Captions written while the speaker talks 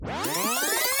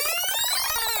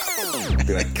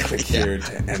Be like, click here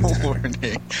to enter.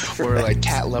 Warning. Or like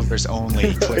cat lovers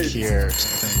only, click here or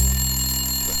something.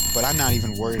 But I'm not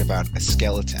even worried about a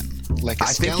skeleton. Like a I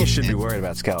skeleton. think you should be worried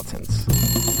about skeletons.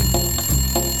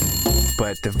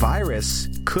 But the virus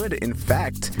could, in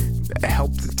fact,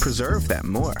 help preserve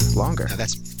them longer. No,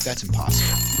 that's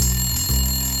impossible.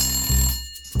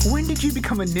 When did you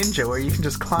become a ninja where you can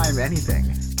just climb anything?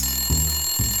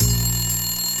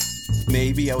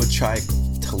 Maybe I would try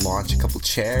to launch a couple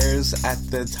chairs at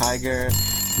the tiger.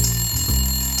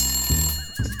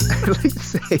 I'd like to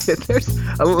say that there's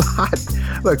a lot.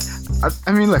 Look,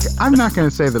 look, I'm not going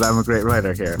to say that I'm a great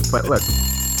writer here, but look.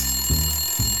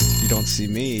 You don't see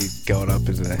me going up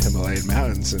into the Himalayan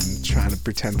mountains and trying to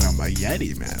pretend I'm a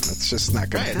Yeti, man. That's just not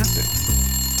going to happen.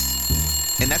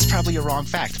 And that's probably a wrong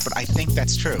fact, but I think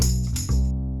that's true.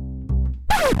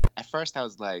 At first, I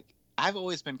was like, I've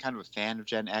always been kind of a fan of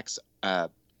Gen X.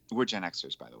 We're Gen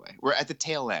Xers, by the way. We're at the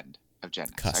tail end of Gen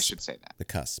X. I should say that. The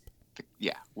cusp.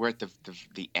 Yeah, we're at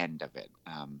the end of it.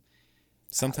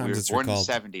 Sometimes it's born called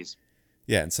in the 70s.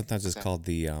 Yeah, and sometimes it's called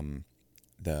the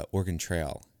Oregon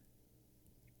Trail.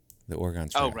 The Oregon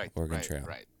Trail. Oh, right. Oregon Trail.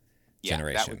 Right. Yeah,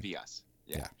 generation. that would be us.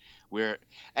 Yeah. We're,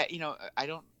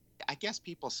 I guess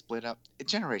people split up.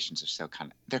 Generations are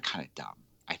they're kind of dumb,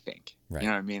 I think. Right. You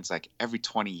know what I mean? It's like every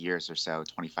 20 years or so,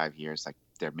 25 years, like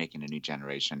they're making a new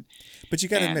generation. But you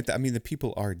got to admit that, I mean, the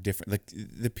people are different. Like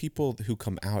the people who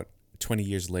come out 20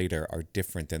 years later are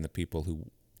different than the people who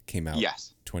came out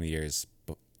 20 years.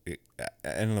 I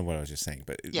don't know what I was just saying,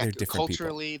 but they're different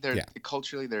culturally, people.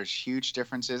 Culturally, there's huge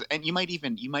differences, and you might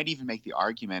even make the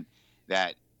argument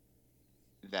that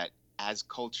as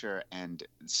culture and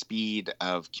speed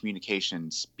of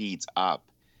communication speeds up,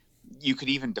 you could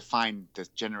even define the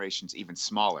generations even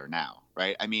smaller now,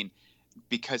 right? I mean,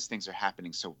 because things are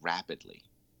happening so rapidly.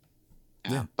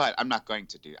 But I'm not going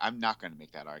to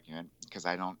make that argument because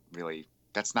I don't really.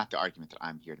 That's not the argument that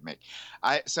I'm here to make.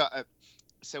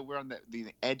 So we're on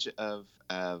the edge of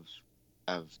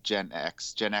Gen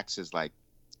X. Gen X is like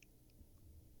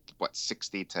what,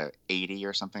 60 to 80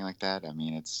 or something like that. I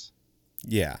mean, it's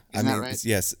isn't that right?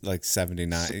 Yes, like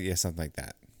 79, something like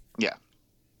that. Yeah.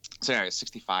 So anyway,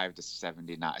 65 to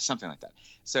 79, something like that.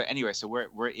 So anyway, so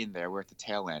we're in there. We're at the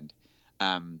tail end.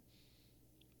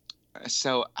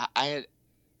 So I've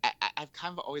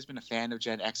kind of always been a fan of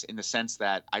Gen X in the sense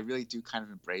that I really do kind of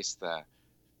embrace the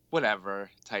whatever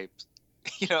type.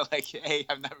 You know, like, hey,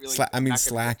 I'm not really.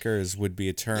 Slackers would be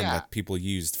a term that people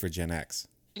used for Gen X.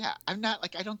 Yeah, I'm not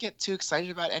like, I don't get too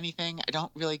excited about anything. I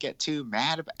don't really get too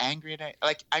mad, angry at it.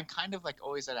 Like, I'm kind of like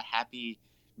always at a happy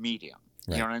medium.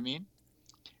 Right. You know what I mean?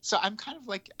 So I'm kind of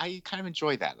like, I kind of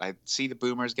enjoy that. I see the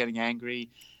boomers getting angry,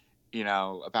 you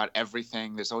know, about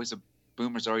everything. There's always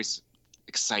boomers always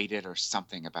excited or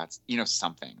something about, you know,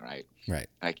 something, right? Right.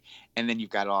 Like, and then you've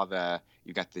got the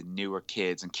newer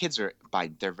kids, and kids are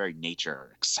by their very nature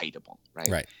excitable, right?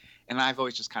 Right. And I've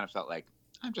always just kind of felt like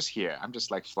I'm just here. I'm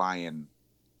just like flying,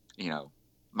 you know,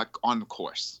 on the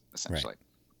course essentially.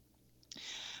 Right.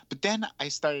 But then I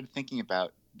started thinking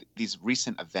about these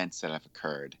recent events that have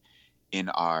occurred in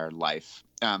our life,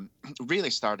 really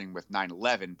starting with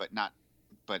 9/11,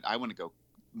 but I want to go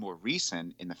more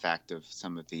recent in the fact of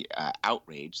some of the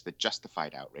outrage, the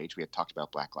justified outrage. We had talked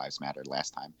about Black Lives Matter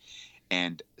last time,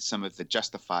 and some of the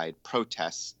justified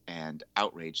protests and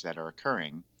outrage that are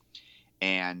occurring.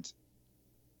 And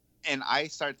I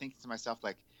started thinking to myself,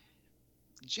 like,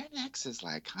 Gen X is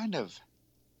like kind of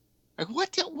like,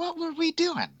 what were we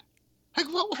doing? Like,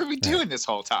 what were we doing this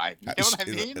whole time? You know what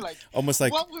I mean? Like, almost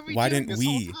like, what were we doing this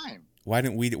whole time?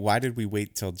 Why did we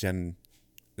wait till the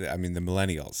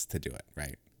millennials to do it,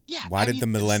 right? Yeah. Why did the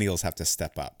millennials have to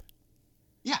step up?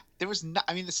 Yeah, there was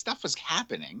the stuff was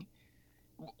happening.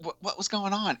 What was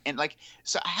going on? And like,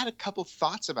 so I had a couple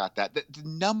thoughts about that. The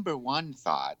number one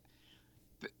thought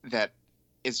that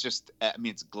is just,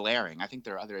 it's glaring. I think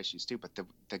there are other issues too, but the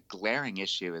glaring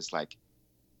issue is like,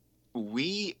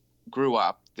 we grew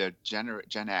up, the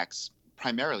Gen X,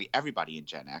 primarily everybody in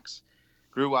Gen X,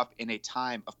 grew up in a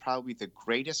time of probably the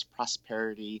greatest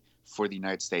prosperity for the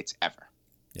United States ever.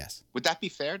 Yes. Would that be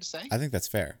fair to say? I think that's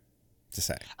fair to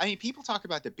say. I mean, people talk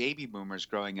about the baby boomers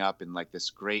growing up in like this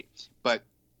great, but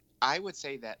I would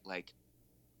say that,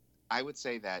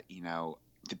 you know,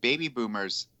 the baby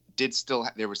boomers did still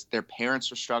their parents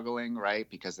were struggling, right?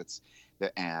 Because it's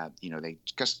you know, they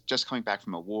just coming back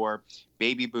from a war.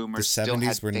 Baby boomers the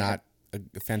 70s were not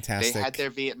fantastic. They had their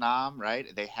Vietnam,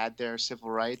 right? They had their civil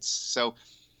rights. So,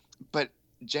 but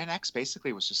Gen X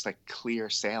basically was just like clear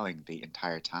sailing the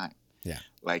entire time. Yeah.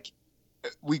 Like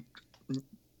the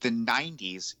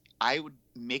 90s I would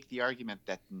make the argument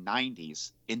that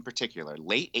 90s in particular,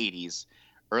 late 80s,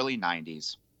 early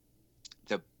 90s,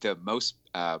 the most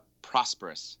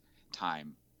prosperous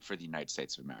time for the United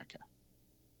States of America.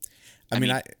 I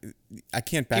mean, I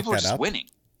can't back people were that just up. Winning.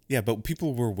 Yeah, but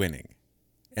people were winning,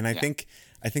 and I think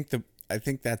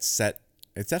that's set.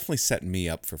 It's definitely set me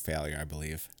up for failure. I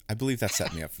believe that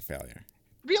set me up for failure.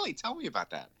 Really? Tell me about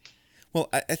that. Well,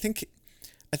 I think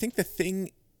the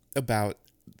thing about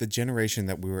the generation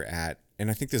that we were at, and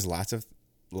I think there's lots of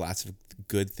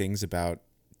good things about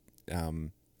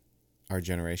our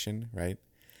generation, right?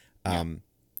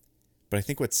 But I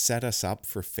think what set us up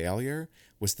for failure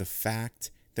was the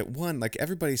fact that, one, like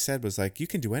everybody said, was like, you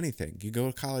can do anything. You go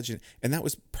to college, and that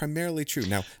was primarily true.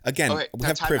 Now, again, we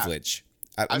have privilege.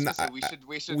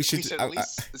 We should at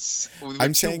least.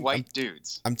 I'm saying white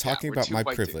dudes. I'm talking about my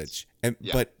privilege,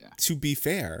 but to be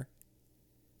fair,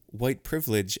 white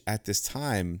privilege at this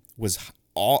time was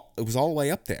all the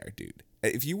way up there, dude.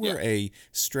 If you were a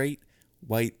straight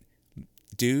white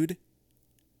dude,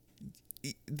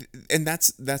 and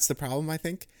that's the problem, I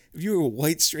think. If you were a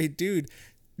white straight dude,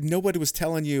 nobody was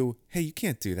telling you, hey, you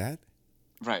can't do that.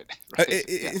 Right.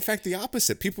 In fact, the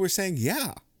opposite. People were saying,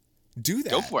 yeah, do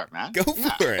that. Go for it, man. Go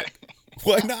for it.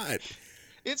 Why not?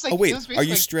 It's like, oh, wait, are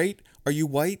you straight? Are you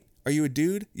white? Are you a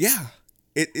dude? Yeah.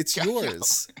 It's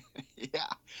yours. Yeah.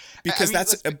 Because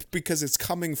because it's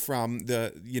coming from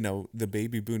the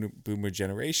baby boomer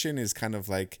generation is kind of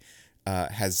like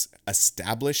has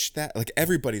established that, like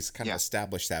everybody's kind of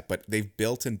established that, but they've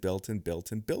built and built and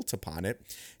built and built upon it.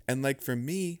 And like for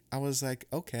me, I was like,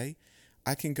 okay,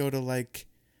 I can go to like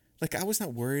I was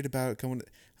not worried about going to,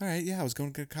 all right, I was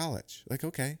going to college. Like,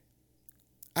 okay.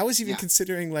 I was even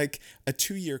considering like a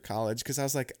 2-year college because I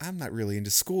was like, I'm not really into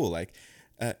school. Like,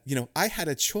 I had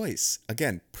a choice.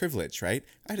 Again, privilege, right?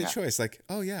 I had a choice. Like,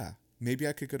 oh yeah, maybe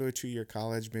I could go to a 2-year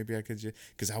college. Maybe I could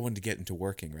because I wanted to get into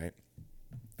working, right?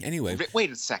 Anyway.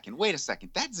 Wait a second.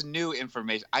 That's new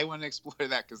information. I want to explore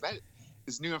that because that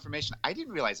is new information. I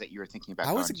didn't realize that you were thinking about.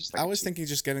 I was thinking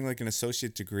just getting like an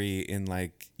associate degree in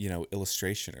like,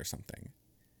 illustration or something.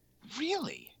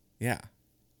 Really? Yeah.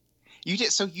 You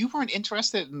did. So you weren't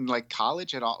interested in like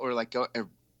college at all, or like go.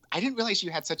 I didn't realize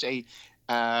you had such a.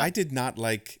 I did not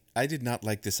like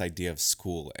this idea of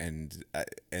school and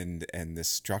the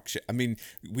structure. I mean,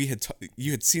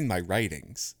 you had seen my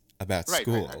writings about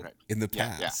school in the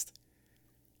past.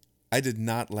 I did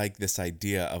not like this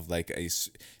idea of like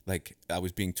I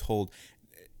was being told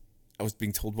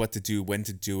what to do, when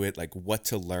to do it, like what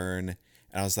to learn,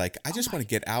 and I was like, I just want to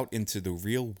get out into the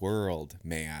real world,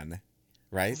 man.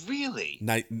 Right? Really?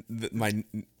 My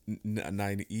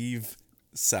naive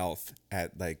self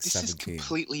at like 17. This is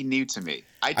completely new to me.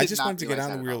 I just wanted to get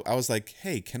out of the real. I was like,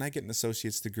 hey, can I get an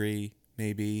associate's degree,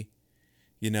 maybe?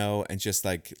 And just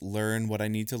like learn what I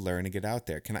need to learn and get out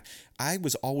there. I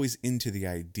was always into the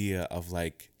idea of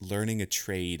like learning a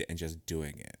trade and just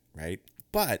doing it, right?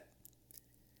 But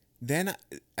then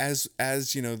as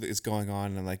is going on,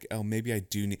 and I'm like, oh, maybe I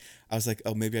was like,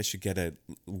 oh, maybe I should get a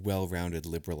well-rounded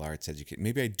liberal arts education.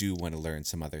 Maybe I do want to learn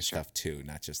some other stuff too,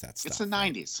 not just that stuff. It's the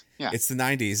 90s. Yeah. It's the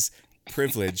 90s.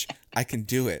 Privilege. I can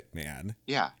do it, man.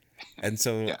 Yeah. And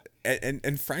so,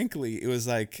 and frankly, it was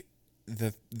like,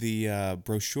 the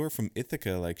brochure from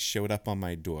Ithaca like showed up on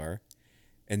my door,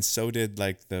 and so did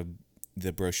like the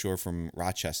brochure from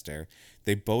Rochester.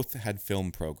 They both had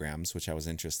film programs, which I was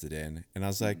interested in, and I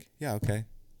was like, yeah, okay,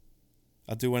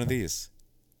 I'll do one of these,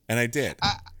 and I did.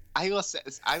 I will say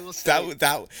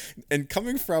that and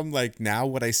coming from like now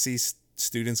what I see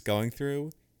students going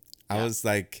through, I was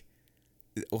like,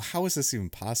 well, how is this even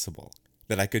possible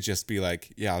that I could just be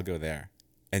like, yeah, I'll go there.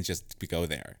 And just go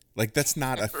there. Like that's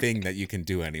not a thing that you can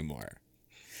do anymore.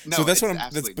 No, so that's what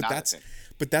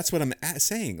that's what I'm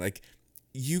saying. Like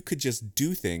you could just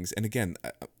do things, and again,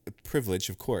 privilege,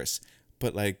 of course.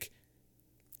 But like,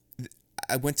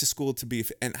 I went to school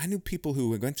and I knew people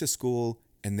who went to school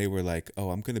and they were like,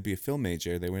 "Oh, I'm going to be a film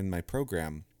major." They were in my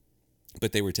program,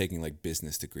 but they were taking like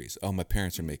business degrees. Oh, my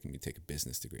parents are making me take a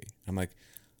business degree. I'm like,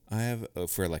 I have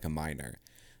for like a minor.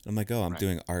 I'm like, oh, I'm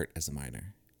doing art as a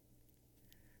minor.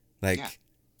 Like,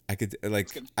 I could,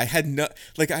 like, I had no,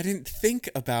 like, I didn't think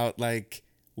about, like,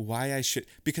 why I should,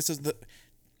 because of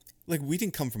like, we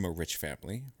didn't come from a rich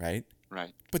family, right?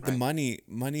 Right. But the money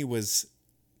was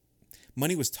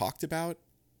talked about,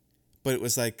 but it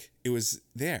was like, it was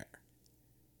there.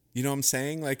 You know what I'm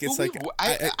saying? Like, it's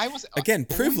I was, again,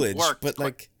 privilege, but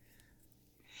like.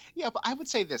 Yeah, but I would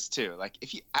say this too. Like,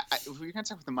 if we're going to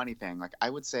talk about the money thing, like,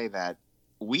 I would say that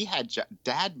we had,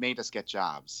 Dad made us get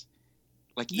jobs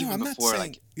Like No, even I'm not before,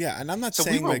 saying. Yeah, and I'm not so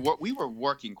saying we were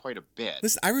working quite a bit.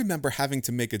 Listen, I remember having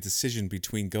to make a decision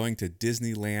between going to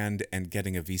Disneyland and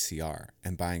getting a VCR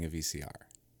and buying a VCR.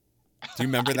 Do you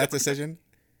remember that decision?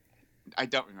 I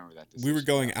don't remember that decision. We were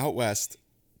going out west,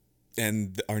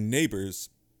 and our neighbors,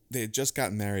 they had just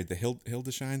gotten married. The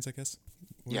Hildeshines, I guess.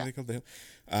 What are they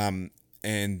called?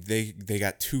 And they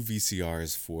got 2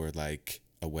 VCRs for like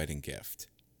a wedding gift,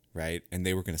 right? And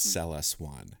they were going to sell us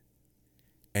one.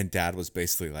 And Dad was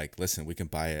basically like, listen, we can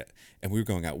buy it. And we were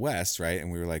going out west, right?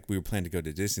 And we were planning to go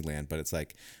to Disneyland, but it's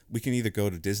like, we can either go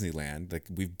to Disneyland, like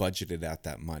we've budgeted out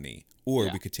that money, or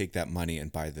we could take that money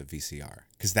and buy the VCR.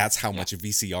 Because that's how much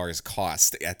VCRs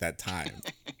cost at that time.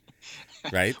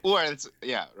 Right? Or it's,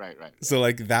 right. So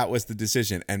like that was the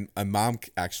decision. And my mom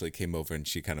actually came over and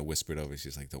she kind of whispered over.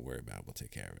 She's like, don't worry about it. We'll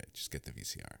take care of it. Just get the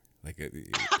VCR. Like,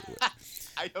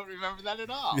 I don't remember that at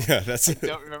all. Yeah, I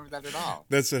don't remember that at all.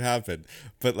 That's what happened.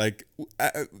 But like,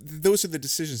 those are the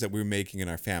decisions that we were making in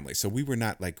our family. So we were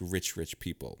not like rich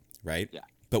people, right? Yeah.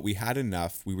 But we had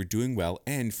enough. We were doing well.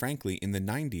 And frankly, in the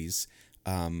 90s,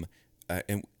 and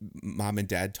Mom and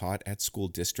Dad taught at school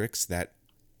districts that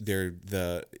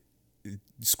the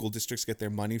school districts get their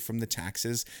money from the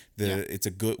taxes.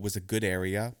 It was a good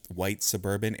area, white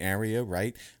suburban area,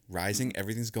 right? Rising,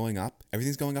 everything's going up.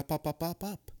 Everything's going up.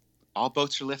 All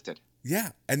boats are lifted.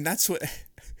 Yeah, and that's what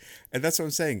I'm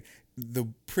saying. The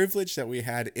privilege that we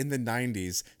had in the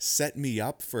 90s set me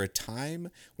up for a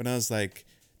time when I was like,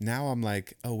 now I'm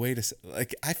like, oh wait a second.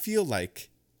 Like I feel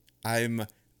like I'm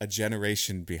a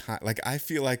generation behind. Like I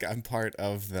feel like I'm part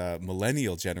of the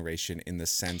millennial generation in the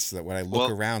sense that when I look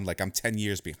around, like I'm 10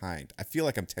 years behind. I feel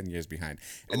like I'm 10 years behind,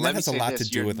 and that has a lot to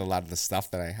do with a lot of the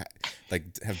stuff that I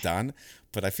have done.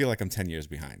 But I feel like I'm 10 years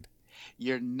behind.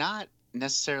 You're not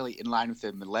necessarily in line with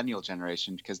the millennial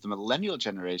generation, because the millennial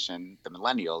generation, the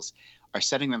millennials, are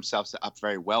setting themselves up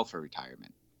very well for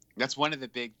retirement. That's one of the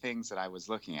big things that I was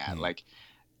looking at. Like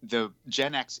the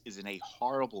Gen X is in a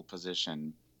horrible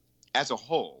position as a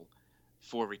whole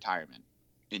for retirement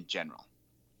in general,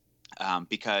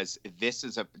 because this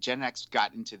is Gen X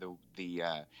got into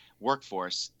the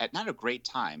workforce at not a great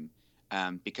time,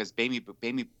 because baby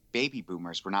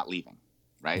boomers were not leaving,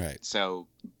 right? So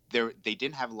they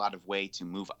didn't have a lot of way to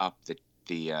move up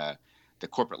the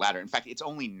corporate ladder. In fact, it's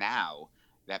only now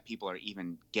that people are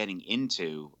even getting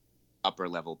into upper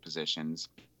level positions,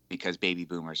 because baby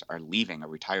boomers are leaving or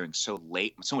retiring so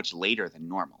much later than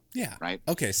normal. Yeah. Right.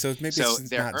 Okay. So maybe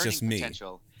it's not just me.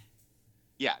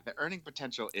 Yeah, the earning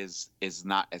potential is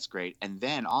not as great, and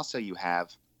then also you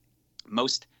have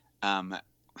most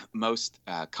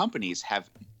companies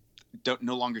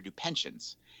no longer do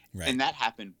pensions, and that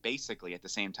happened basically at the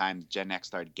same time Gen X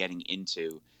started getting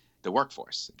into the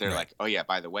workforce. They're like, oh yeah,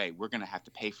 by the way, we're going to have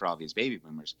to pay for all these baby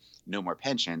boomers. No more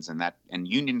pensions, and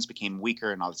unions became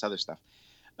weaker and all this other stuff.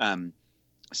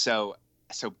 So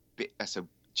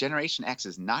Generation X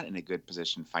is not in a good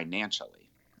position financially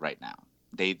right now.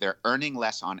 They're earning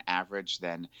less on average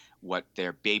than what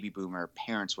their baby boomer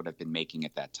parents would have been making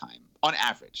at that time, on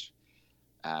average.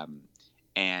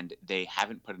 And they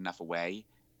haven't put enough away.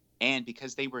 And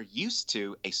because they were used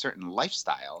to a certain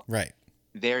lifestyle,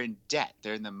 they're in debt.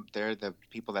 They're the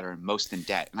people that are most in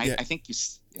debt. And I think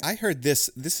I heard this.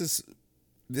 This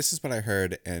is what I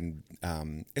heard, and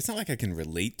it's not like I can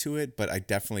relate to it, but I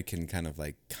definitely can kind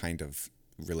of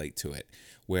relate to it,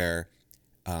 where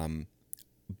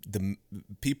the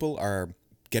people are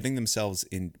getting themselves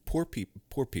in poor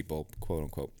people, quote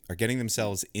unquote, are getting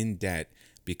themselves in debt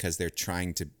because they're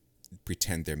trying to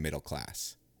pretend they're middle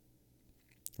class.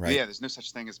 Right? Yeah, there's no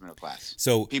such thing as middle class.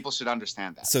 So people should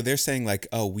understand that. So they're saying like,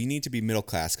 oh, we need to be middle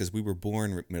class because we were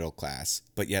born middle class,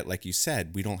 but yet, like you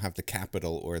said, we don't have the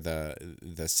capital or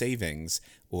the savings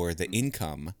or the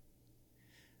income.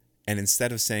 And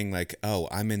instead of saying like, oh,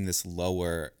 I'm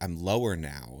lower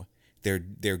now, they're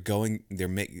getting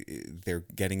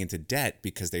into debt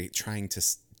because they're trying to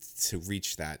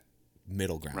reach that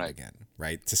middle ground again,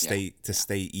 right? To stay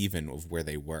even of where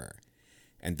they were.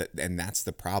 And that's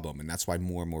the problem, and that's why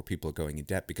more and more people are going in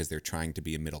debt, because they're trying to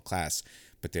be a middle class,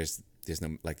 but there's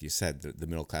no, like you said, the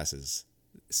middle class is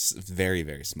very,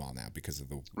 very small now because of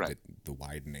the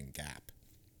widening gap.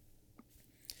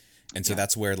 And so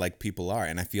that's where like people are,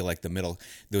 and I feel like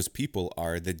those people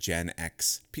are the Gen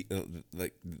X,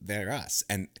 like they're us,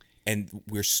 and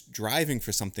we're striving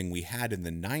for something we had in the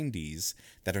 90s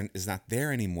that is not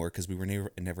there anymore because we were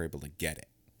never able to get it.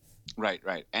 Right.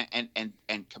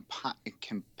 And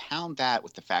compound that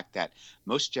with the fact that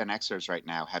most Gen Xers right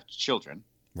now have children.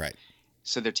 Right.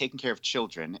 So they're taking care of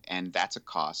children, and that's a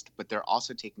cost, but they're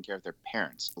also taking care of their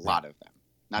parents, a lot of them.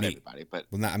 Not everybody, but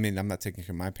well, not, I mean, I'm not taking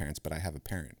care of my parents, but I have a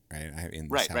parent, right? In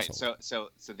this household. So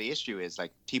the issue is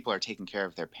like people are taking care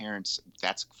of their parents.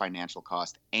 That's financial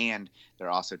cost, and they're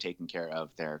also taking care of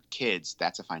their kids.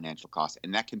 That's a financial cost,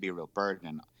 and that can be a real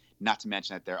burden. Not to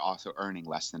mention that they're also earning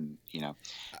less than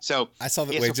So I saw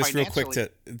that. Wait, just real quick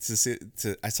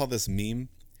I saw this meme,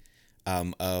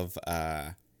 of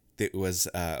it was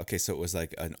okay. So it was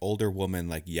like an older woman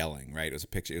like yelling, right? It was a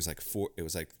picture. It was like It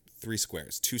was like 3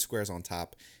 squares, 2 squares on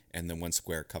top, and then 1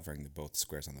 square covering both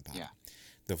squares on the bottom.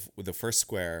 Yeah. The first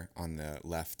square on the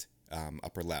left,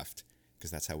 upper left, because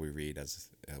that's how we read as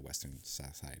a Western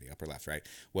society, upper left, right,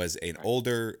 was an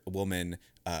older woman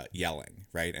yelling,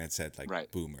 right? And it said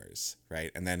like boomers, right?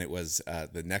 And then it was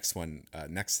the next one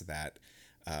next to that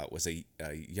was a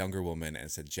younger woman, and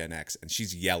it said Gen X, and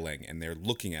she's yelling, and they're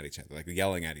looking at each other, like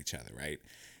yelling at each other, right?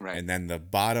 Right. And then the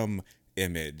bottom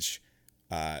image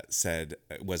said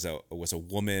was a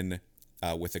woman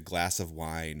with a glass of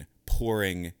wine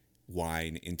pouring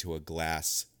wine into a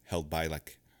glass held by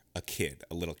like a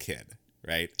little kid,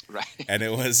 right? Right. And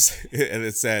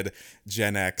it said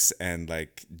Gen X and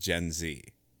like Gen Z,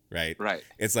 right? Right.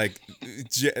 It's like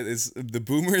the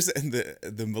boomers and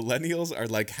the millennials are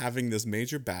like having this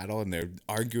major battle, and they're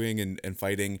arguing and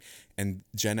fighting, and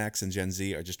Gen X and Gen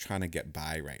Z are just trying to get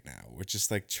by right now. We're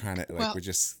just like trying to we're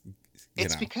just.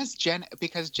 Because Gen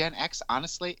X,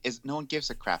 honestly, is no one gives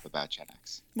a crap about Gen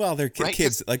X. Well, they're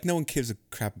kids. Like no one gives a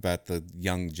crap about the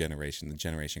young generation, the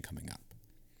generation coming up.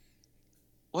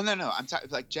 Well, no. I'm talking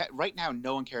like right now,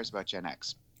 no one cares about Gen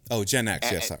X. Oh, Gen X.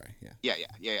 Yeah, sorry.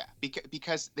 Yeah.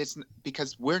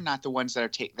 Because we're not the ones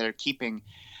that are keeping,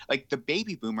 like the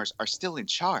baby boomers are still in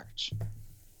charge.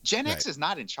 Gen X is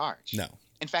not in charge. No.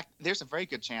 In fact, there's a very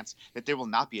good chance that there will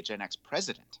not be a Gen X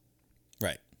president.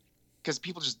 Right. Because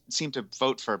people just seem to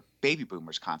vote for baby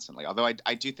boomers constantly. Although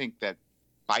I do think that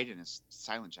Biden is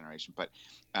silent generation, but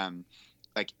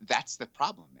like that's the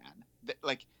problem, man.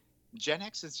 Like Gen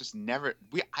X is just never.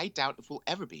 I doubt if we'll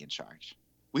ever be in charge.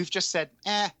 We've just said,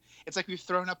 It's like we've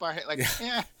thrown up our head, like,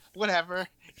 whatever,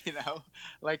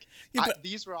 Like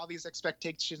these were all these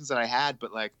expectations that I had,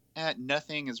 but like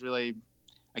nothing is really.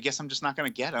 I guess I'm just not going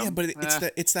to get them. Yeah, but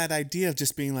it's that idea of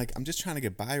just being like, I'm just trying to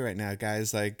get by right now,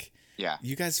 guys. Like. Yeah.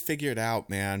 You guys figure it out,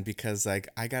 man, because like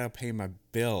I gotta pay my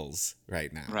bills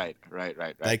right now. Right.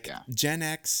 Like Gen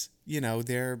X,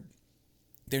 they're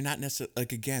not necessarily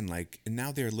like again, like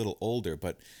now they're a little older,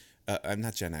 but I'm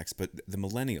not Gen X, but the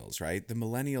millennials, right? The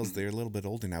millennials, they're a little bit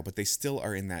older now, but they still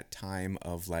are in that time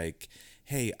of like,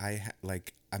 hey,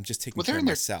 I'm just taking care of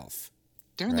myself.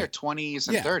 They're in their 20s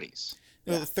and 30s.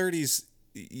 The 30s,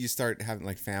 you start having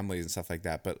like families and stuff like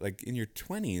that, but like in your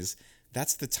 20s.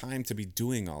 That's the time to be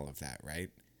doing all of that, right?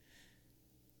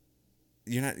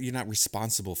 You're not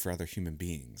responsible for other human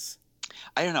beings.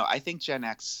 I don't know. I think Gen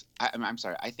X. I'm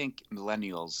sorry. I think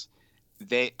millennials.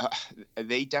 They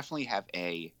definitely have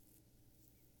a.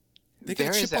 They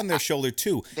got a chip on their shoulder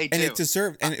too, they and do. It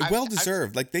deserved, and well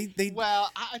deserved. Like they.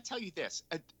 Well, I tell you this.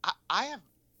 I have.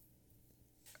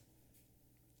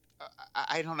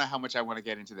 I don't know how much I want to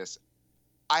get into this.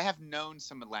 I have known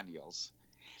some millennials.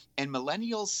 And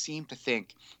millennials seem to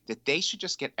think that they should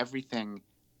just get everything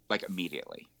like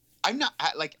immediately. I'm not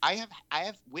I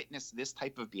have witnessed this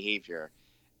type of behavior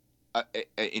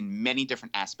in many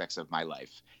different aspects of my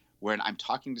life, when I'm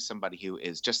talking to somebody who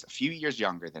is just a few years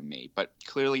younger than me, but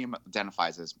clearly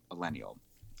identifies as millennial,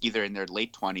 either in their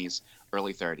late 20s,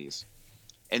 early 30s.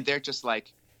 And they're just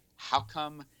like, how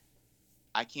come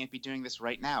I can't be doing this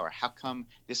right now? Or how come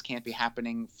this can't be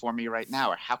happening for me right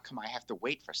now? Or how come I have to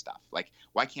wait for stuff? Like,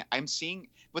 why can't I'm seeing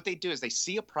what they do is they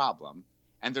see a problem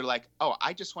and they're like, oh,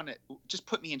 I just want to just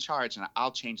put me in charge and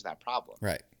I'll change that problem.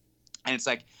 Right. And it's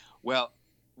like, well,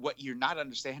 what you're not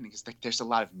understanding is like there's a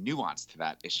lot of nuance to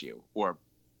that issue or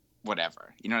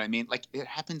whatever. You know what I mean? Like it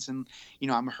happens in,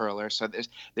 I'm a hurler. So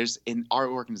there's in our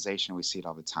organization, we see it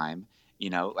all the time,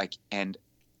 like, and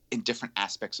in different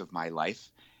aspects of my life.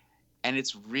 And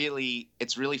it's really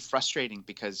frustrating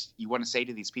because you want to say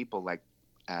to these people, like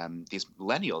these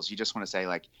millennials, you just want to say,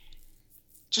 like,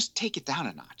 just take it down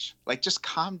a notch. Like, just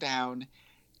calm down.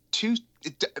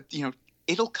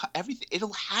 It'll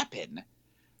happen,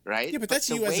 right? Yeah, but that's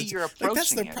the way you're approaching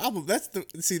that's the problem.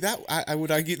 I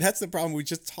would argue that's the problem we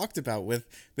just talked about with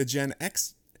the Gen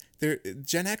X.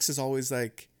 Gen X is always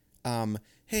like,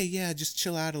 hey, yeah, just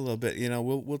chill out a little bit.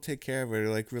 We'll take care of it. Or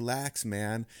like, relax,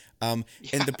 man. And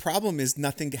the problem is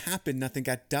nothing happened, nothing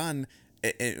got done,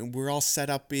 and we're all set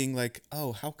up being like,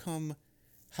 oh, how come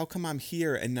I'm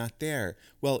here and not there?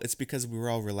 Well, it's because we were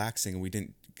all relaxing and we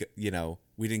didn't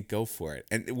we didn't go for it,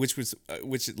 and which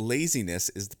laziness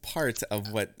is the part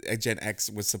of what Gen X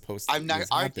was supposed to. I'm not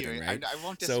arguing, right? I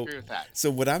won't disagree with that.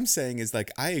 So what I'm saying is,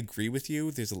 like, I agree with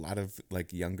you. There's a lot of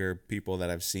like younger people that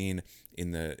I've seen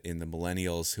in the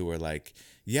millennials who are like,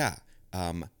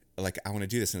 like, I want to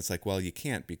do this, and it's like, well, you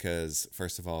can't, because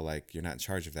first of all, like, you're not in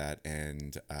charge of that,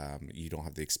 and you don't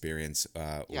have the experience,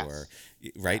 or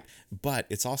right. Yeah. But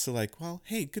it's also like, well,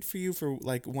 hey, good for you for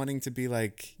like wanting to be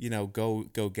like, go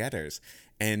getters,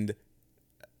 and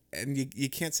you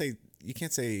can't say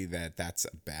that that's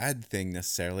a bad thing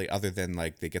necessarily, other than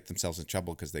like they get themselves in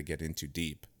trouble because they get in too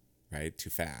deep, right, too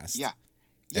fast. Yeah.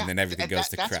 And then everything goes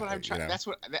to crap. That's what I'm trying. That's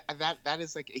what that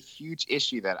is, like a huge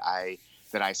issue that I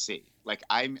see. Like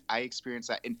I experience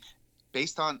that, and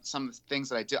based on some of the things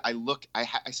that I do, I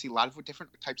see a lot of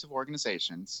different types of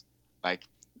organizations. Like,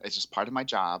 it's just part of my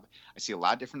job. I see a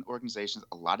lot of different organizations,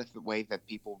 a lot of the way that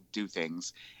people do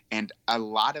things, and a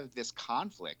lot of this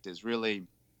conflict is really,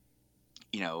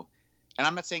 and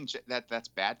I'm not saying that that's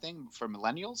a bad thing for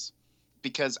millennials,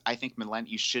 because I think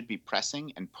you should be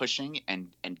pressing and pushing and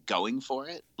going for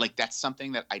it. Like, that's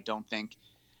something that I don't think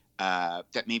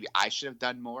that maybe I should have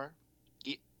done more.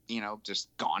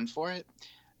 Just gone for it.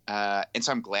 And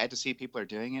so I'm glad to see people are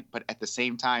doing it. But at the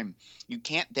same time, you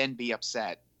can't then be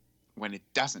upset when it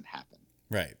doesn't happen.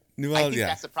 Right. Well, I think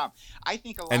that's the problem. I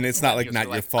think a lot and of it's not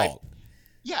your fault.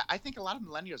 I think a lot of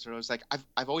millennials are always like,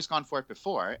 I've always gone for it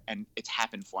before, and it's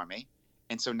happened for me.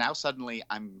 And so now suddenly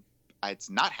it's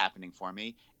not happening for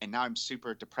me. And now I'm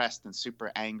super depressed and super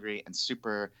angry and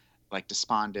super like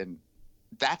despondent.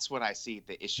 That's what I see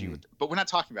the issue with, but we're not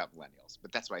talking about millennials,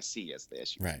 but that's what I see as the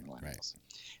issue with millennials. Right.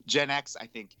 Gen X, I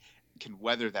think, can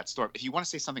weather that storm. If you want to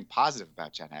say something positive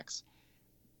about Gen X,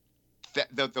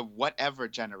 the whatever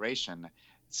generation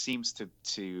seems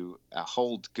to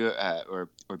hold good or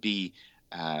be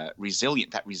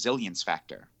resilient. That resilience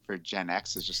factor for Gen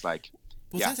X is just like,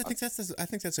 I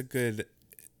think that's a good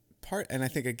part, and I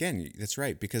think, again, that's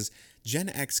right, because Gen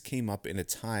X came up in a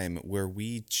time where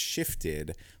we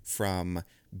shifted from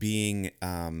being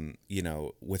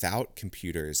without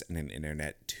computers and an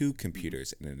internet to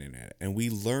computers and an internet, and we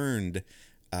learned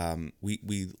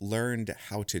we learned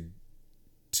how to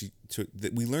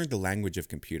we learned the language of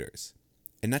computers,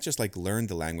 and not just like learn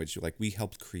the language, like we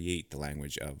helped create the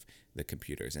language of the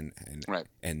computers and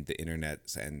the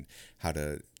internet and how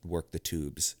to work the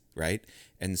tubes, right?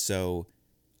 And so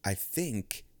I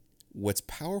think what's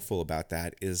powerful about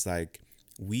that is like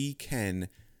we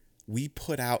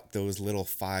put out those little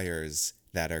fires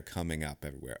that are coming up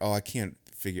everywhere. Oh, I can't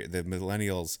figure, the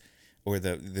millennials or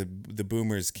the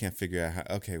boomers can't figure out how,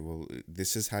 okay, well,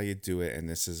 this is how you do it, and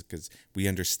this is because we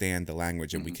understand the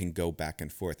language and we can go back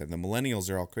and forth. And the millennials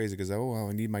are all crazy because, oh, well,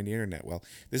 I need my internet. Well,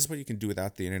 this is what you can do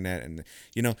without the internet, and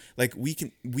like we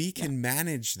can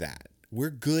manage that. We're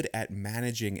good at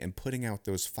managing and putting out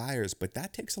those fires, but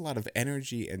that takes a lot of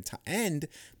energy and time. And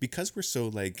because we're so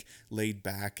like laid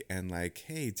back and like,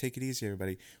 hey, take it easy,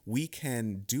 everybody, we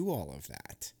can do all of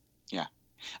that. Yeah.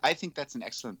 I think that's an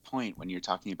excellent point when you're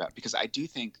talking about, because I do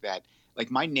think that like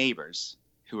my neighbors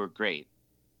who are great,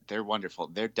 they're wonderful.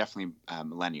 They're definitely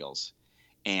millennials,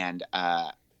 and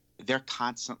they're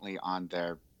constantly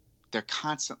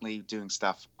doing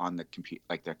stuff on the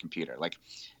their computer. Like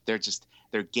they're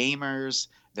gamers.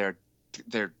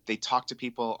 They talk to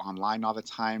people online all the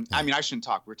time. I mean, I shouldn't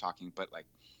talk. We're talking, but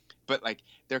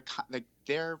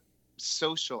their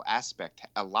social aspect,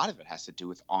 a lot of it has to do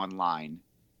with online,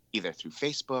 either through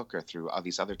Facebook or through all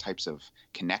these other types of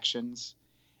connections.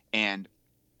 And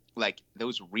like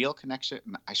those real connections,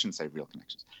 I shouldn't say real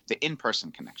connections, the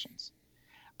in-person connections.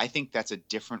 I think that's a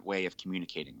different way of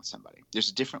communicating with somebody. There's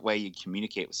a different way you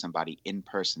communicate with somebody in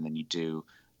person than you do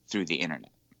through the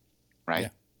internet, right? Yeah.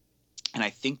 And I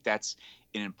think that's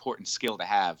an important skill to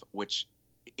have, which,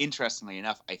 interestingly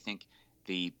enough, I think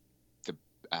the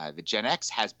Gen X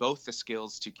has both the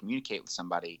skills to communicate with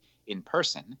somebody in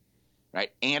person,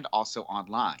 right, and also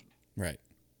online, right?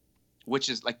 Which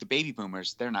is like the baby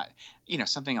boomers. They're not,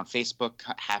 something on Facebook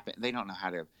happened. They don't know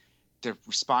how to. They're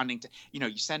responding to,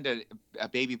 you send a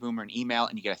baby boomer an email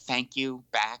and you get a thank you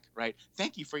back, right?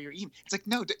 Thank you for your email. It's like,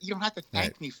 no, you don't have to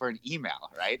thank me for an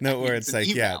email, right? No, or it's like,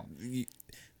 email.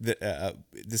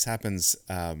 This happens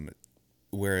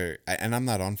where, and I'm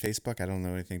not on Facebook. I don't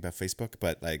know anything about Facebook,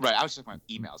 but like, right. I was talking about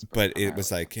emails, but it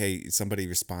was like, hey, somebody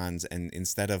responds, and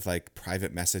instead of like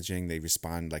private messaging, they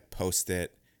respond like post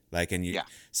it, like, and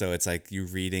so it's like you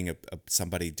reading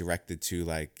somebody directed to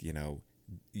like,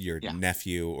 your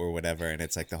nephew or whatever, and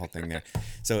it's like the whole thing there.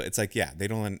 So it's like, they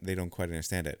don't quite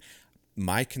understand it.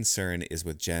 My concern is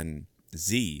with Gen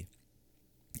Z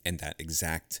and that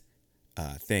exact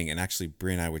thing. And actually,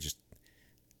 Brie and I were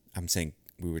I'm saying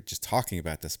we were just talking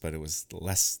about this, but it was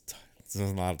less. There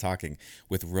wasn't a lot of talking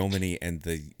with Romani and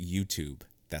the YouTube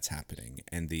that's happening,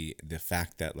 and the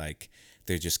fact that like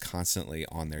they're just constantly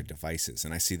on their devices.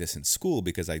 And I see this in school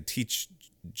because I teach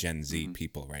Gen Z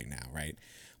people right now, right,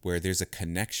 where there's a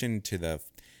connection to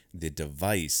the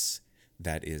device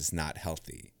that is not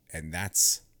healthy, and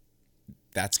that's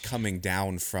coming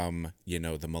down from the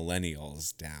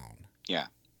millennials down. Yeah.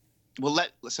 Well,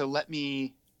 let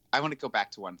me. I want to go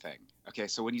back to one thing. Okay,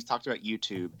 so when you talked about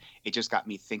YouTube, it just got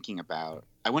me thinking about.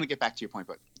 I want to get back to your point,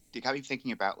 but it got me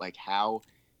thinking about like how,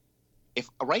 if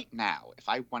right now, if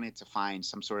I wanted to find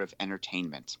some sort of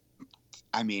entertainment,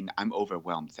 I mean, I'm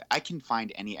overwhelmed. I can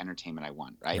find any entertainment I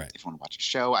want, right? If I want to watch a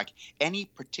show, any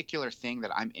particular thing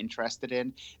that I'm interested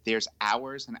in, there's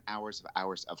hours and hours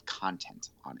of content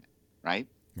on it, right?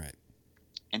 Right.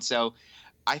 And so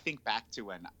I think back to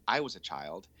when I was a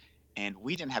child and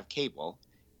we didn't have cable.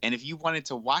 And if you wanted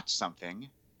to watch something,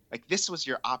 like this was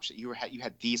your option, you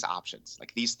had these options,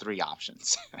 like these 3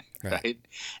 options, right?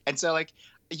 And so like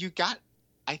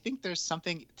I think there's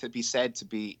something to be said to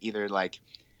be either like,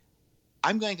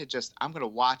 I'm going to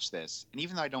watch this, and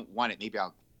even though I don't want it,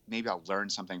 maybe I'll learn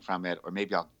something from it, or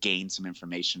maybe I'll gain some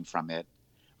information from it,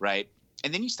 right?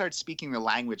 And then you start speaking the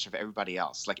language of everybody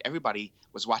else. Like everybody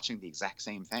was watching the exact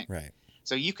same thing, right?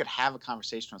 So you could have a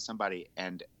conversation with somebody,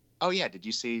 and oh yeah, did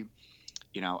you see?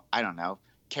 I don't know,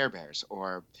 Care Bears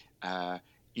or,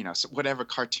 whatever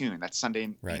cartoon that Sunday,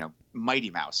 Mighty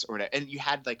Mouse or whatever. And you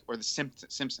had or the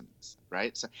Simpsons,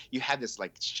 right? So you had this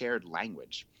shared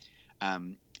language.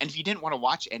 And if you didn't want to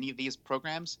watch any of these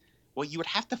programs, well, you would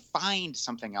have to find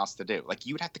something else to do. Like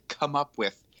you would have to come up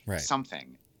with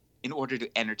something in order to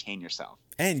entertain yourself.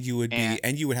 And you would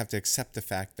you would have to accept the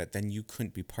fact that then you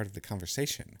couldn't be part of the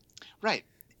conversation. Right.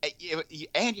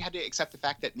 And you had to accept the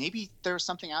fact that maybe there was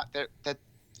something out there that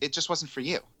it just wasn't for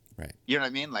you. Right. You know what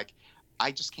I mean? Like,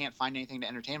 I just can't find anything to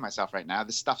entertain myself right now.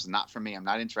 This stuff's not for me. I'm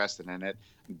not interested in it.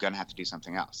 I'm going to have to do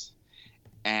something else.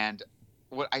 And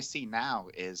what I see now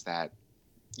is that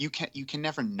you can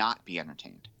never not be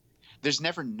entertained. There's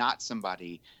never not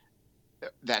somebody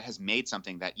that has made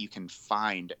something that you can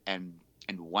find and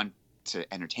want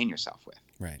to entertain yourself with.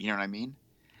 Right. You know what I mean?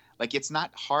 Like, it's not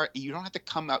hard. You don't have to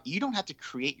come out. You don't have to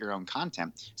create your own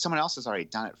content. Someone else has already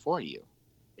done it for you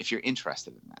if you're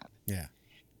interested in that. Yeah.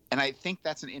 And I think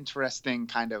that's an interesting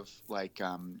kind of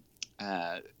thing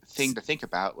to think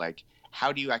about. Like,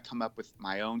 how do I come up with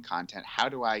my own content? How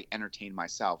do I entertain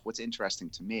myself? What's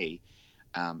interesting to me?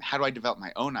 How do I develop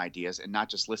my own ideas and not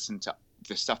just listen to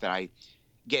the stuff that I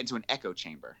get into an echo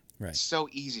chamber? Right. It's so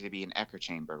easy to be an echo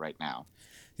chamber right now.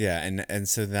 Yeah. And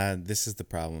so this is the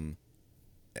problem.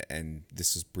 And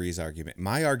this was Brie's argument.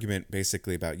 My argument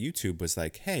basically about YouTube was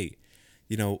like, hey,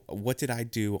 what did I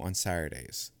do on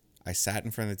Saturdays? I sat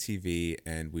in front of the TV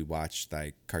and we watched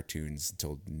cartoons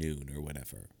until noon or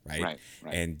whatever, right? Right.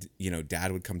 And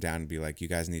Dad would come down and be like, "You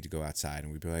guys need to go outside,"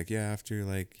 and we'd be like, "Yeah, after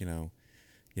the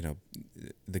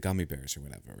gummy bears or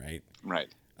whatever," right?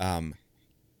 Right.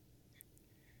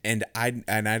 And I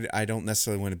don't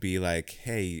necessarily want to be like,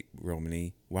 "Hey,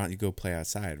 Romani, why don't you go play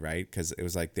outside?" Right? Because it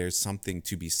was like there's something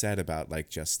to be said about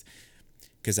just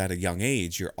because at a young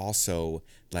age you're also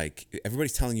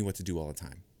everybody's telling you what to do all the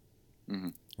time. Mm-hmm.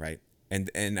 Right.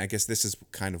 And I guess this is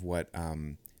kind of what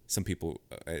some people,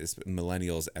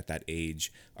 millennials at that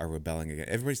age, are rebelling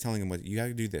against. Everybody's telling them what you got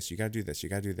to do this, you got to do this, you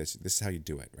got to do this. This is how you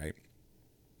do it, right?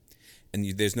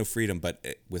 And there's no freedom. But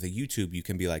with a YouTube, you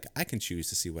can be like, I can choose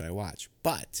to see what I watch.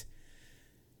 But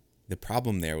the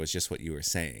problem there was just what you were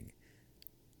saying.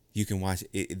 You can watch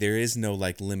it, there is no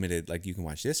limited you can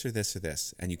watch this or this or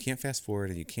this, and you can't fast forward,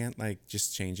 and you can't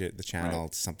just change the channel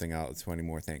to something else, to any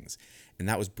more things. And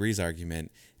that was Brie's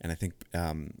argument, and I think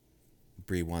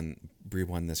Brie won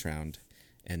this round,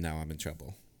 and now I'm in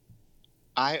trouble.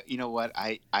 You know what,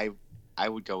 I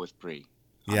would go with Brie.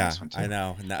 Yeah, I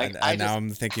know. Now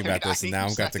I'm thinking about this, and now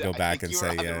I've got to go back and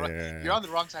say, yeah. You're on the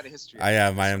wrong side of history. I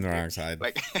am on the wrong side.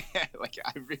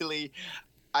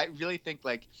 I really think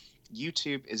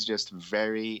YouTube is just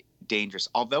very dangerous.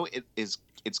 Although it's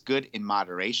good in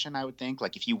moderation, I would think.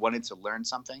 If you wanted to learn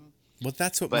something. Well,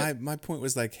 that's what my point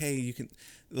was. Hey, you can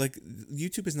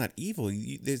YouTube is not evil.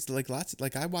 There's lots.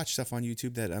 I watch stuff on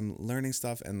YouTube that I'm learning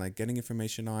stuff and getting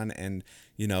information on. And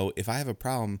if I have a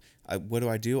problem, what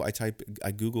do? I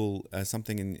Google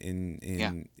something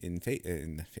in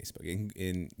Facebook,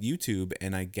 in YouTube,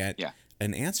 and I get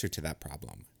an answer to that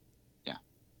problem.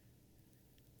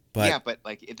 But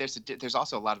there's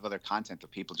also a lot of other content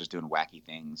of people just doing wacky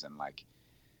things and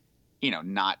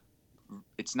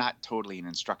it's not totally an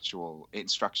instructional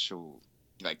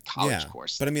like college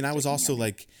course. But I mean, I was also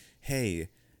like, hey,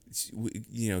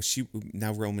 she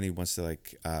now Romany wants to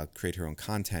like create her own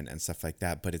content and stuff like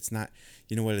that. But it's not,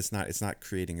 you know what? It's not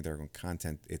creating their own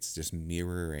content. It's just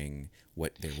mirroring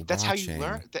what they're watching. That's how you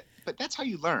learn. But that's how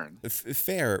you learn.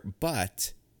 Fair,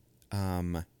 but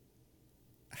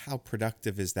how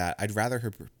productive is that? I'd rather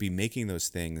her be making those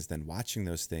things than watching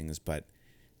those things. But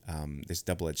there's a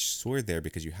double-edged sword there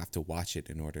because you have to watch it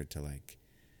in order to like,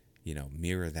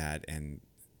 mirror that. And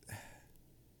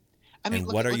I mean,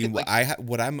 what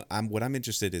I'm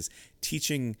interested is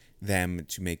teaching them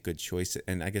to make good choices.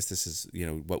 And I guess this is,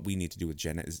 what we need to do with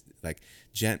Gen is like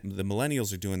the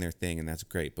millennials are doing their thing and that's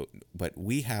great. But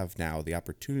we have now the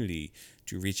opportunity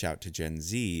to reach out to Gen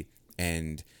Z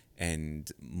and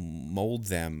mold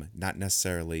them, not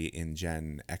necessarily in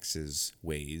Gen X's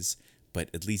ways, but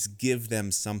at least give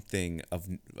them something of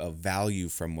value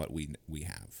from what we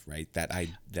have, right?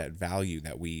 That value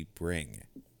that we bring.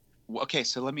 Okay,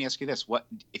 so let me ask you this. What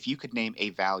if you could name a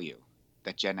value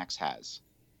that Gen X has?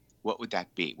 What would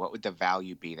that be? What would the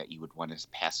value be that you would want to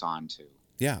pass on to?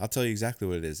 Yeah, I'll tell you exactly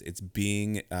what it is. It's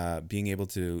being able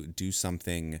to do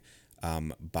something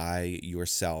by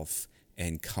yourself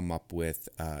and come up with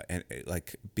and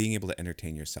like being able to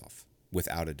entertain yourself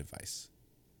without a device.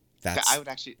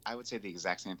 I would say the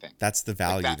exact same thing. That's the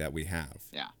value that we have.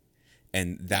 Yeah.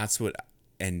 And that's what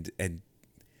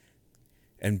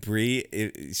and Bree,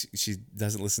 she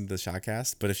doesn't listen to the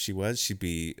Shodcast, but if she was, she'd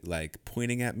be like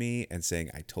pointing at me and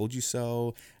saying, "I told you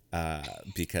so,"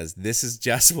 because this is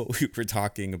just what we were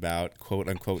talking about, quote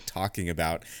unquote, talking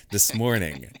about this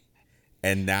morning,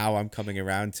 and now I'm coming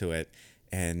around to it,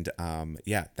 and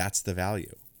that's the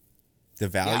value. The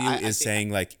value is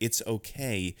saying like it's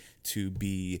okay to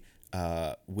be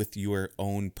with your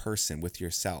own person, with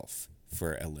yourself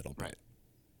for a little bit. Right.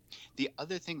 The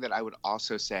other thing that I would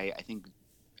also say, I think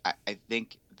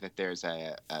that there's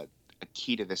a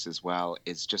key to this as well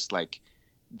is just like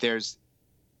there's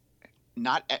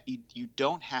not you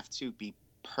don't have to be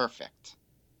perfect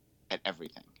at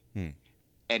everything.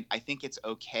 And I think it's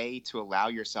okay to allow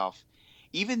yourself,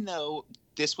 even though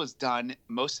this was done,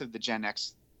 most of the Gen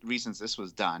X reasons this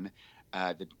was done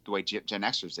the way Gen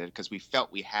Xers did, because we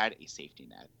felt we had a safety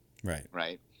net.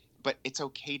 Right. But it's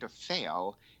okay to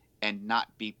fail and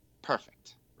not be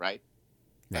perfect. Right.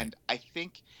 And I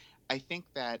think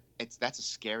that that's a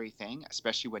scary thing,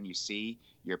 especially when you see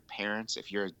your parents, if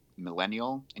you're a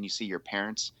millennial and you see your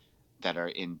parents that are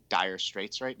in dire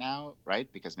straits right now,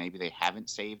 right? Because maybe they haven't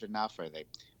saved enough or they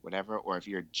whatever, or if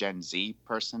you're a Gen Z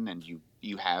person and you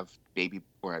have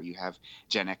you have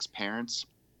Gen X parents.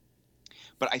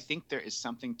 But I think there is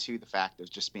something to the fact of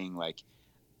just being like,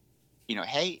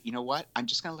 hey, you know what? I'm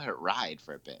just going to let it ride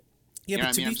for a bit.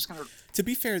 Yeah, to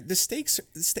be fair, the stakes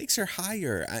are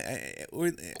higher. Why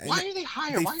are they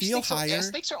higher? They Why feel are stakes higher.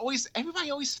 Stakes are always. Everybody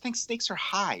always thinks stakes are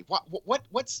high.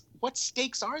 What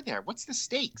stakes are there? What's the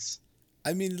stakes?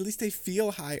 I mean, at least they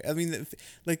feel high. I mean,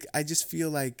 like I just feel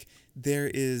like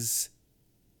there's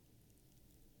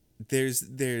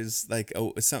like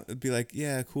be like,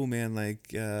 yeah, cool, man, like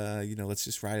let's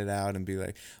just ride it out and be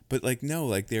like, but like no,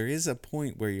 like there is a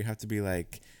point where you have to be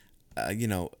like,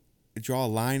 draw a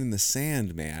line in the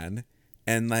sand, man,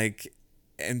 and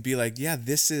be like, yeah,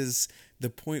 this is the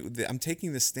point. I'm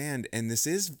taking the stand, and this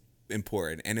is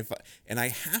important, and I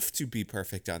have to be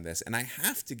perfect on this, and I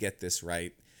have to get this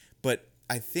right. But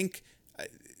I think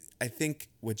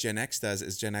what Gen X does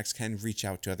is Gen X can reach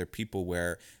out to other people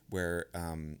where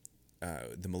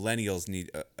the millennials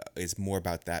need is more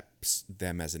about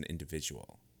them as an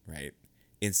individual, right?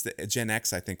 Gen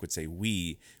X, I think, would say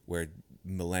we, where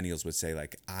millennials would say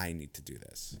like, I need to do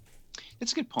this.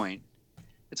 It's a good point.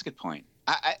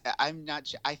 I'm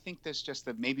not. I think there's just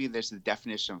maybe there's the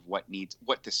definition of what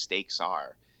the stakes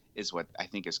are is what I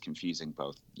think is confusing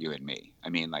both you and me. I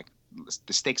mean, like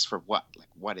the stakes for what? Like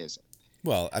what is it?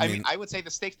 Well, I mean, I would say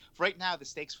the stakes right now, the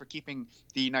stakes for keeping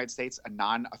the United States a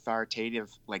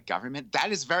non-authoritative like government,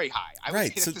 that is very high. I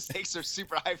would say that the stakes are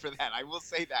super high for that. I will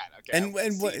say that. Okay.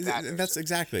 And that's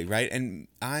exactly right. And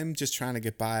I'm just trying to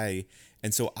get by,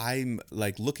 and so I'm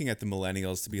like looking at the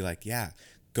millennials to be like, yeah,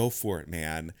 go for it,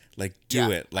 man. Like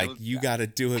do it. Like you got to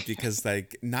do it because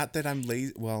like not that I'm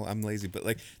lazy. Well, I'm lazy, but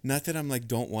like not that I'm like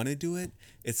don't want to do it.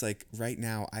 It's like right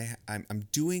now I'm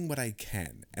doing what I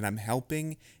can and I'm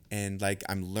helping. And like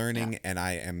I'm learning and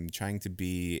I am trying to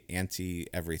be anti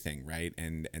everything, right?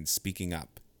 And speaking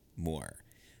up more.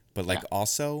 But like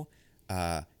also,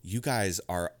 you guys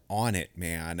are on it,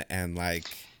 man, and like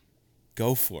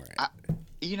go for it.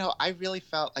 I really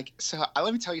felt like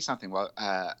let me tell you something. Well,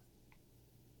 I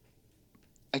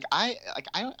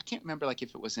can't remember like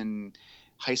if it was in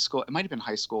high school. It might have been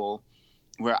high school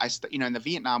where in the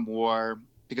Vietnam War,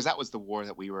 because that was the war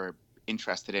that we were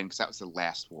interested in, because that was the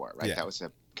last war, right? Yeah. That was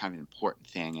a kind of important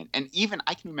thing. And even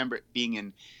I can remember it being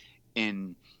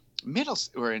in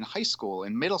high school,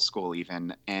 in middle school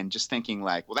even, and just thinking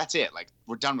like, well, that's it. Like,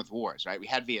 we're done with wars, right? We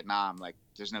had Vietnam. Like,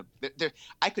 there's no,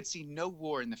 I could see no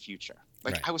war in the future.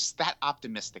 Like, Right. I was that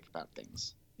optimistic about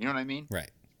things. You know what I mean?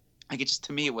 Right. Like,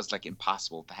 to me, it was like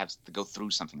impossible to have to go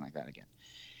through something like that again.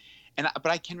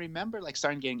 But I can remember like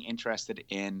starting getting interested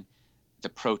in the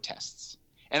protests.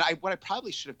 And what I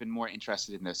probably should have been more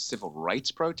interested in the civil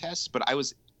rights protests, but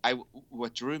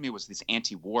what drew me was these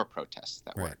anti-war protests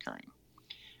that were Right. occurring.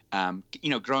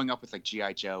 Growing up with like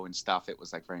G.I. Joe and stuff, it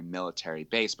was like very military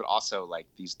based, but also like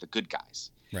the good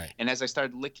guys. Right. And as I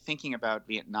started thinking about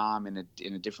Vietnam in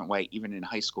a different way, even in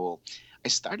high school, I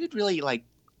started really like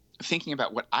thinking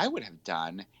about what I would have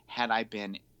done had I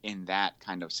been in that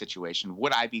kind of situation.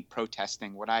 Would I be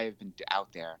protesting? Would I have been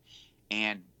out there?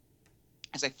 And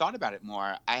as I thought about it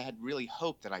more, I had really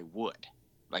hoped that I would.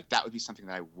 Like, that would be something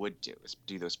that I would do, is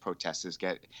do those protests, is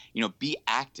be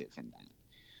active in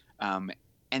that.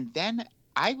 And then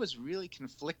I was really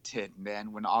conflicted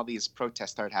then when all these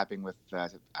protests started happening with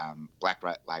Black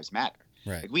Lives Matter.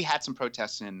 Right. Like, we had some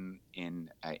protests in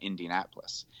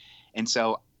Indianapolis. And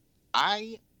so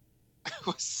I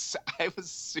was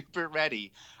super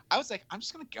ready. I was like, I'm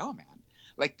just going to go, man.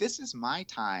 Like, this is my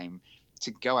time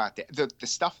to go out there. The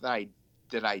stuff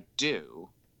that I do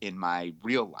in my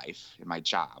real life, in my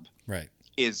job, Right.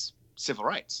 is civil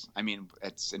rights. I mean,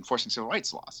 it's enforcing civil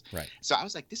rights laws. Right. So I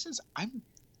was like,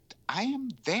 I am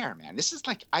there, man. This is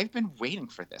like, I've been waiting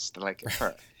for this to like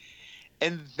occur.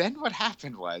 And then what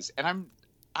happened was, and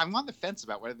I'm on the fence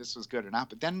about whether this was good or not,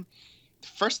 but then the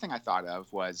first thing I thought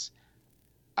of was,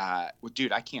 well,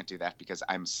 dude, I can't do that because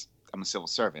I'm a civil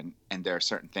servant, and there are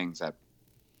certain things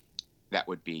that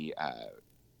would be,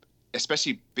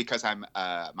 especially because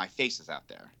my face is out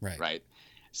there, right?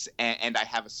 And I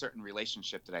have a certain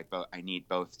relationship that I need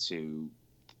both to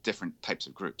different types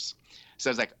of groups. So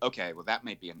I was like, okay, well, that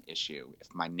might be an issue if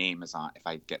my name is if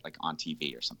I get like on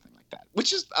TV or something like that,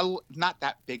 which is not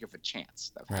that big of a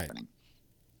chance of happening.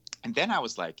 And then I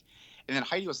was like, and then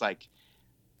Heidi was like,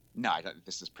 no, I don't.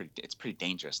 It's pretty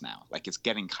dangerous now. Like, it's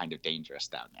getting kind of dangerous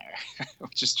down there,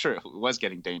 which is true. It was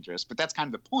getting dangerous, but that's kind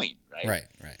of the point, right?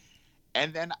 Right.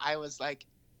 And then I was like,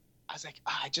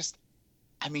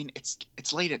 I mean,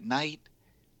 it's late at night.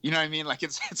 You know what I mean? Like,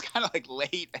 it's kind of like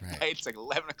late at night. It's like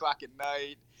 11 o'clock at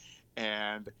night.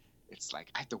 And it's like,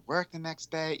 I have to work the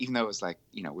next day, even though it was like,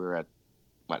 we were at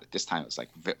this time it was like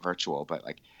virtual, but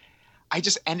like, I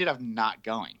just ended up not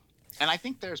going. And I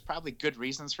think there's probably good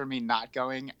reasons for me not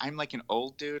going. I'm like an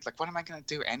old dude. Like, what am I going to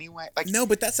do anyway? Like, no,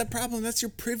 but that's a problem. That's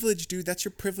your privilege, dude. That's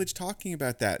your privilege talking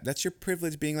about that. That's your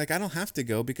privilege being like, I don't have to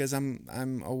go because I'm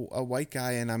a white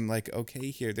guy and I'm like,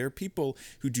 okay here. There are people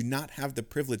who do not have the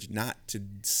privilege not to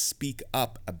speak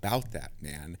up about that,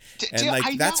 man. And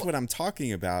like, that's what I'm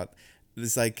talking about.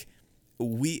 It's like,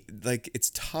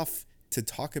 it's tough to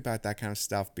talk about that kind of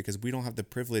stuff because we don't have the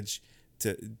privilege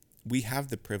we have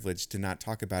the privilege to not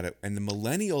talk about it. And the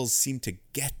millennials seem to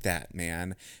get that,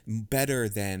 man, better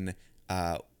than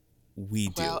we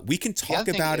do. Well, we can talk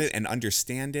about it and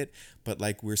understand it, but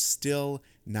like, we're still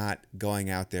not going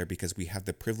out there because we have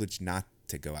the privilege not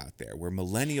to go out there. Where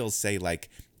millennials say like,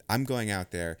 I'm going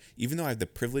out there, even though I have the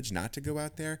privilege not to go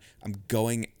out there, I'm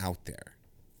going out there.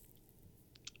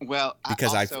 Well,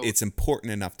 because it's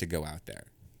important enough to go out there.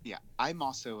 Yeah, I'm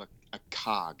also a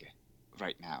cog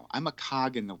right now. I'm a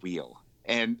cog in the wheel,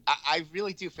 and I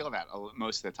really do feel that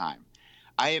most of the time.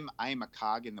 I am a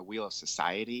cog in the wheel of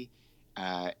society,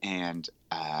 and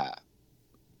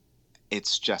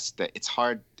it's just that it's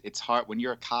hard. It's hard when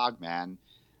you're a cog, man.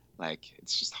 Like,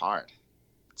 it's just hard.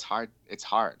 It's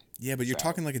hard. Yeah, but you're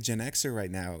talking like a Gen Xer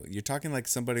right now. You're talking like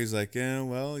somebody who's like, yeah,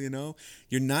 well,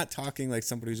 you're not talking like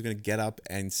somebody who's going to get up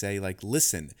and say like,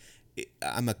 listen,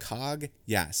 I'm a cog,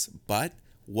 yes, but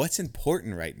what's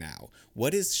important right now?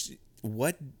 What is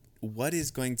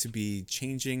going to be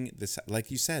changing this? Like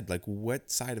you said, like,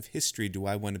 what side of history do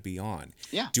I want to be on?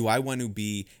 Yeah. Do I want to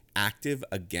be active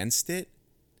against it?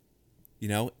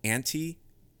 Anti,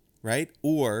 right?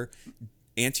 Or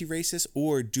anti-racist,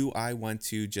 or do I want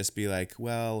to just be like,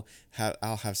 well,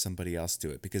 I'll have somebody else do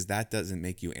it, because that doesn't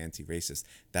make you anti-racist.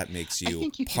 That makes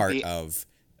you part of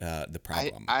the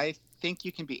problem. I think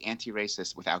you can be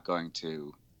anti-racist without going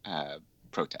to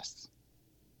protests.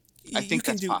 I think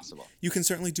that's possible. You can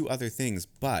certainly do other things,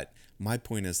 but my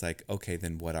point is like, okay,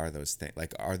 then what are those things?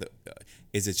 Like,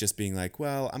 is it just being like,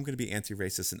 well, I'm going to be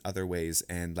anti-racist in other ways,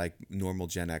 and like normal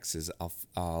Gen X's,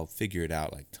 I'll figure it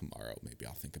out like tomorrow. Maybe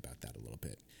I'll think about that a little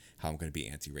bit. How I'm going to be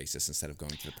anti-racist instead of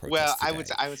going to the protest. Well,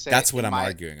 today. I would say that's what I'm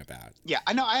arguing about. Yeah,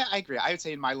 I know. I agree. I would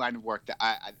say in my line of work that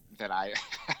I that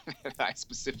I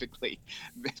specifically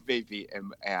maybe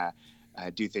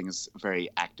do things very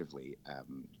actively.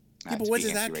 Yeah, but what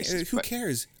does that? Who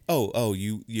cares?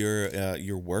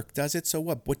 Your work does it. So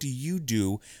what? What do you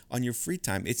do on your free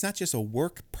time? It's not just a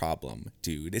work problem,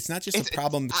 dude. It's not just a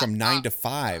problem from 9 to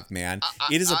 5, man.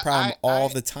 It is a problem all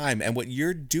the time. And what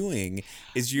you're doing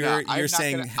is you're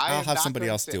saying, I'll have somebody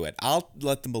else do it. I'll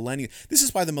let the millennials. This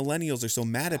is why the millennials are so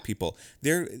mad at people.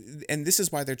 This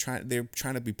is why they're trying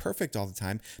to be perfect all the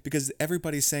time, because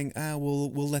everybody's saying,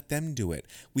 we'll let them do it.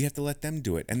 We have to let them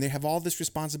do it, and they have all this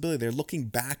responsibility. They're looking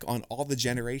back on all the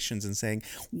generations and saying,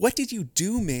 what did you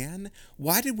do, man?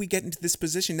 Why did we get into this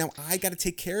position? Now I got to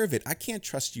take care of it. I can't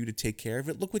trust you to take care of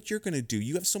it. Look what you're going to do.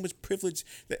 You have so much privilege,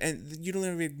 and you don't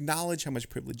even acknowledge how much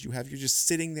privilege you have. You're just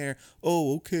sitting there.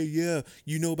 Oh, okay, yeah,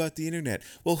 you know about the internet.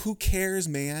 Well, who cares,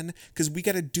 man? Because we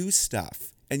got to do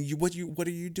stuff. And what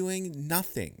are you doing?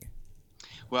 Nothing.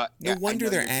 Well, no wonder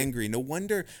they're angry. No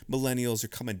wonder millennials are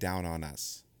coming down on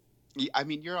us. I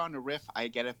mean, you're on a riff. I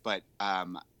get it, but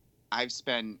I've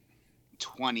spent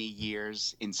 20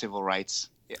 years in civil rights,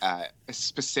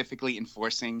 specifically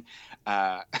enforcing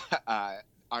our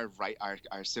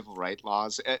civil right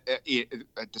laws,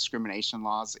 discrimination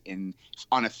laws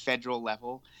on a federal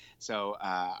level. So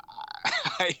I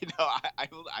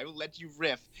will let you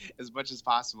riff as much as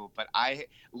possible, but I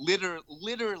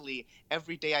literally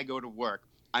every day I go to work,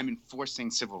 I'm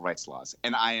enforcing civil rights laws,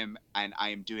 and I am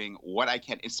doing what I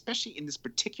can, especially in this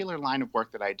particular line of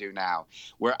work that I do now,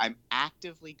 where I'm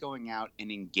actively going out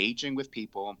and engaging with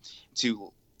people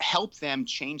to help them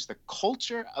change the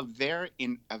culture of their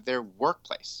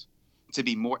workplace to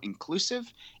be more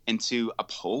inclusive and to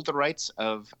uphold the rights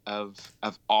of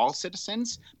all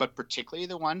citizens, but particularly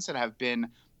the ones that have been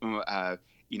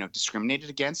discriminated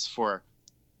against for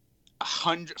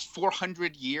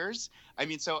 400 years. I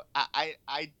mean, so I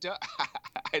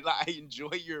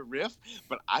enjoy your riff,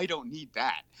 but I don't need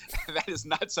that. That is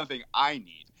not something I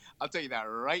need. I'll tell you that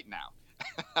right now.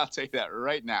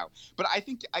 But I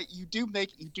think you do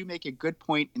make a good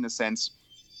point in the sense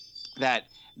that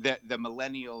the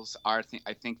millennials are.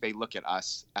 I think they look at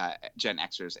us Gen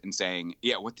Xers and saying,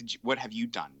 yeah, what have you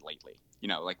done lately? You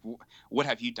know, like what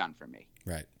have you done for me?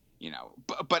 Right. You know,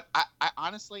 but I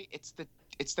honestly, it's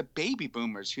the baby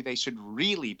boomers who they should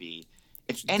really be,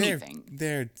 if anything.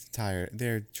 They're tired.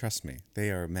 Trust me,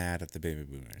 they are mad at the baby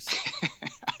boomers.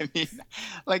 I mean,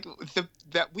 like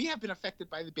that we have been affected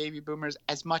by the baby boomers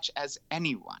as much as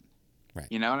anyone. Right.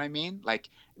 You know what I mean? Like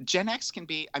Gen X can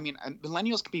be. I mean,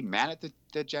 millennials can be mad at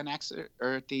the Gen X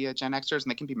or the Gen Xers,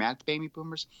 and they can be mad at the baby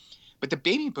boomers. But the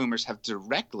baby boomers have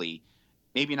directly,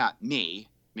 maybe not me,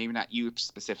 maybe not you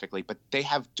specifically, but they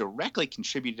have directly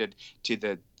contributed to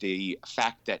the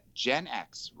fact that Gen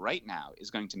X right now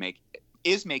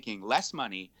is making less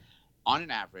money on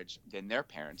an average than their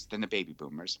parents, than the baby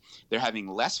boomers. They're having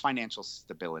less financial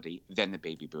stability than the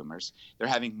baby boomers. They're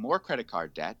having more credit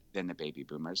card debt than the baby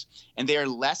boomers, and they are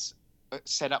less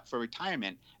set up for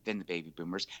retirement than the baby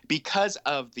boomers because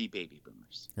of the baby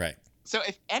boomers. Right. So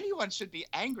if anyone should be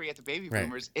angry at the baby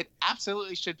boomers, it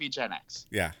absolutely should be Gen X.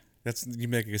 Yeah. You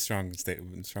make a strong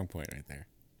point right there.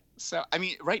 So, I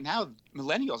mean, right now,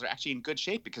 millennials are actually in good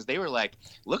shape because they were like,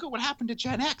 look at what happened to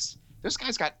Gen X. Those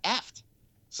guys got effed.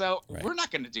 So we're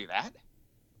not going to do that.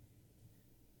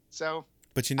 So,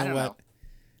 but you know what?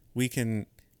 We can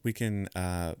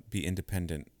be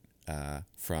independent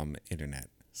from internet.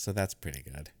 So that's pretty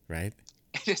good, right?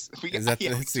 That's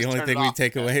the only thing we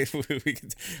take away? we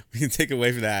can take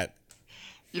away from that.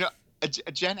 You know, a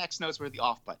Gen X knows where the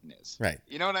off button is. Right.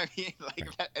 You know what I mean?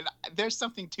 Like that, and there's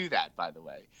something to that, by the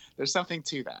way. There's something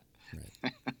to that.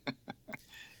 Right.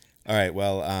 All right.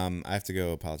 Well, I have to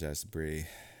go apologize to Bree,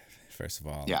 first of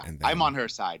all. Yeah, I'm on her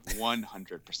side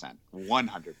 100%.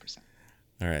 100%.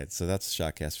 All right. So that's the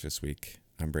Shodcast for this week.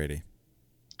 I'm Brady.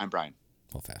 I'm Brian.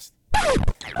 Hold fast.